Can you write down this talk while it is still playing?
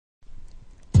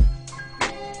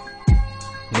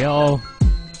Yo,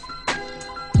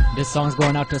 this song's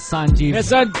going out to Sanjeev. Yes,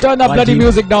 sir. Turn the bloody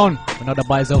music down. Another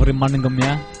boys over in Maningam,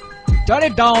 yeah? Turn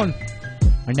it down.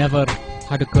 I never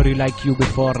had a curry like you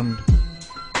before and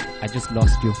I just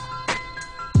lost you.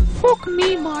 Fuck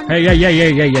me, man.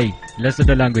 Hey. Listen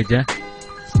to the language, eh?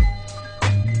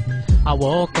 I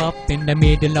woke up in the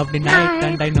middle of the night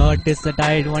and I noticed that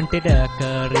I wanted a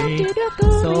curry.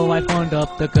 So I phoned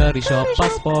up the curry shop,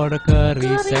 asked for a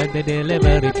curry, said they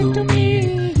deliver it to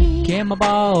me. Came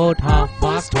about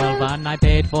 12:30 and I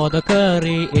paid for the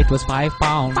curry, it was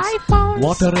 £5.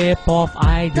 What a rip-off,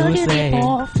 I do say.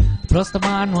 Plus the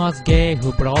man was gay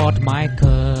who brought my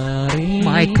curry.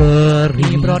 My curry.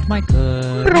 He brought my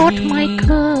curry.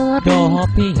 Do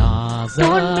piazza.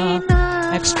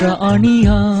 Extra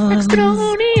onions.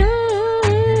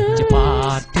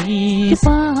 Chapatis.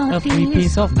 A free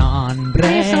piece of naan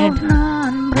bread.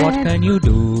 What can you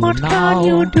do now?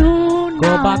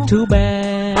 Go back to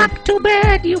bed. Back to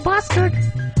bed, you bastard.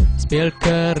 Spilled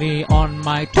curry on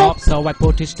my top, so I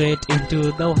put it straight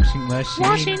into the washing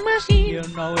machine. You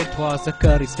know it was a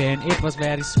curry stain, it was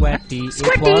very sweaty.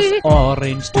 It was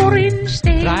orange too.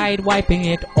 Stain. Tried wiping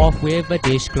it off with a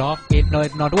dishcloth, it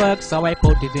did not work, so I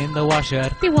put it in the washer.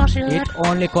 It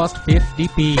only cost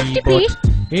 50p, but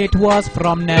it was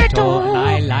from Netto. And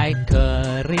I like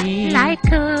curry.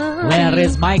 Where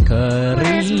is my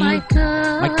curry? My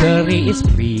curry is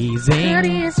freezing.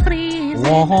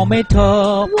 Warm it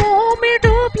up.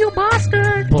 You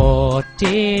bastard. Put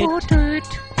it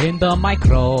in the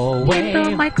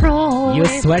microwave. You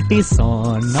sweaty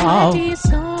son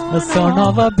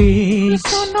of a bitch.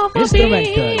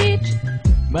 Instrumental.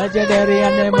 Majadari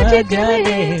ane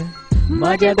majade.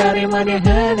 Majadari mane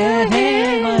hane he.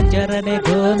 Majarane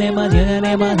gome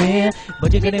majane mane.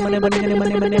 Majagane mane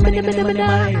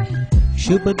mane.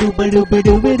 Shuba duba duba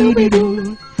duba duba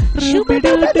duba. Shuba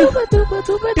duba duba duba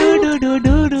duba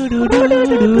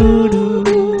duba.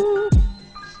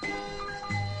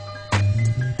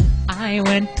 I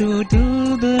went to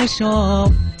the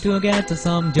shop to get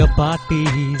some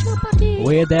chapatis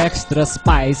with extra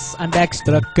spice and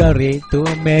extra curry to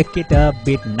make it a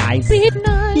bit nice.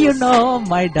 You know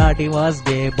my daddy was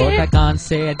gay, but I can't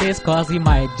say this cause he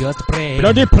might just pray.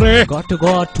 Bloody pray. Got to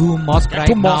go to mosque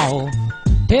right now.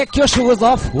 Take your shoes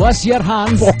off, wash your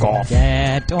hands. Fuck off.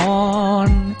 Get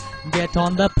on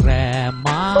the prayer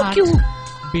mat. Fuck you.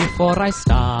 Before I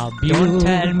stab you. Don't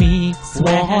tell me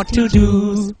what to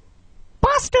do.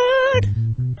 Bastard!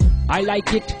 I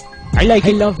like it. I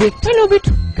love it.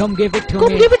 Come give it to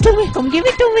me. Come give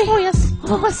it to me. Oh yes.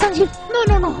 Oh, Sanjeev.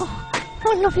 No.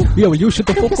 I love you. Yo, will you shut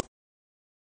the fuck up?